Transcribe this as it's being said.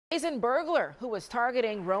A burglar who was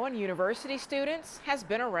targeting Rowan University students has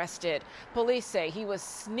been arrested. Police say he was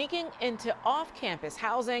sneaking into off-campus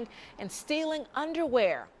housing and stealing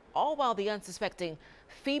underwear, all while the unsuspecting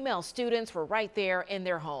female students were right there in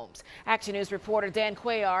their homes. Action News reporter Dan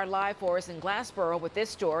Cuellar live for us in Glassboro with this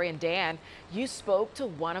story. And Dan, you spoke to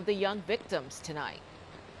one of the young victims tonight.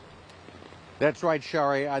 That's right,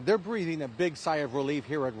 Shari. They're breathing a big sigh of relief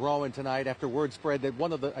here at Rowan tonight after word spread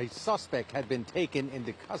that a suspect had been taken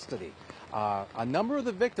into custody. A number of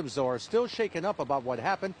the victims, though, are still shaken up about what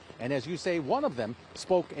happened. And as you say, one of them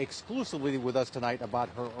spoke exclusively with us tonight about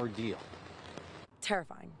her ordeal.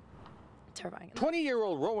 Terrifying. Terrifying.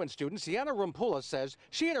 20-year-old Rowan student Sienna Rumpula says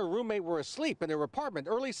she and her roommate were asleep in their apartment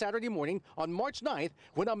early Saturday morning on March 9th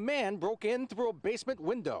when a man broke in through a basement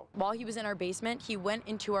window. While he was in our basement, he went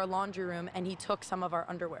into our laundry room and he took some of our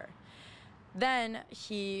underwear. Then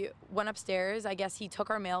he went upstairs. I guess he took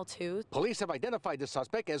our mail too. Police have identified the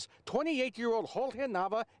suspect as 28-year-old Jorge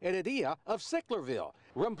Navaherdia of Sicklerville.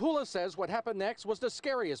 Rumpula says what happened next was the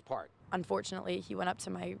scariest part. Unfortunately, he went up to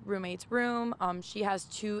my roommate's room. She has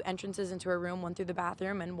two entrances into her room, one through the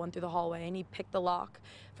bathroom and one through the hallway, and he picked the lock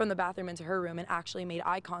from the bathroom into her room and actually made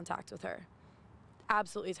eye contact with her.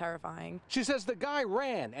 Absolutely terrifying. She says the guy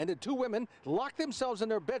ran and the two women locked themselves in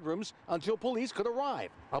their bedrooms until police could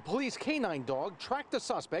arrive. A police canine dog tracked the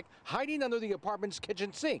suspect hiding under the apartment's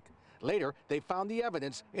kitchen sink. Later, they found the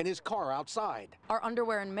evidence in his car outside. Our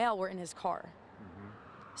underwear and mail were in his car.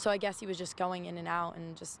 So I guess he was just going in and out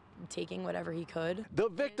and just taking whatever he could. The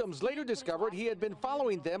victims later discovered he had been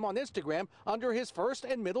following them on Instagram under his first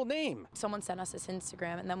and middle name. Someone sent us his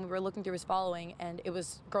Instagram, and then we were looking through his following, and it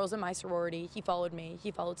was girls in my sorority. He followed me. He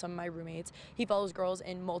followed some of my roommates. He follows girls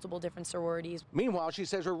in multiple different sororities. Meanwhile, she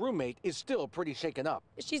says her roommate is still pretty shaken up.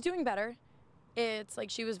 She's doing better. It's like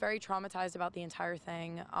she was very traumatized about the entire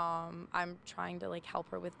thing. I'm trying to help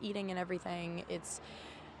her with eating and everything.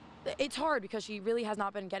 It's hard because she really has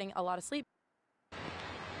not been getting a lot of sleep.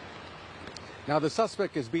 Now, the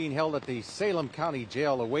suspect is being held at the Salem County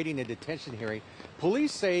Jail awaiting a detention hearing.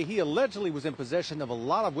 Police say he allegedly was in possession of a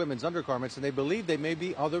lot of women's undergarments, and they believe there may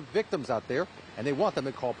be other victims out there, and they want them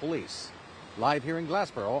to call police. Live here in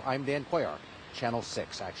Glassboro, I'm Dan Cuellar, Channel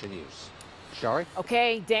 6 Action News. Shari?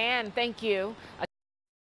 Okay, Dan, thank you.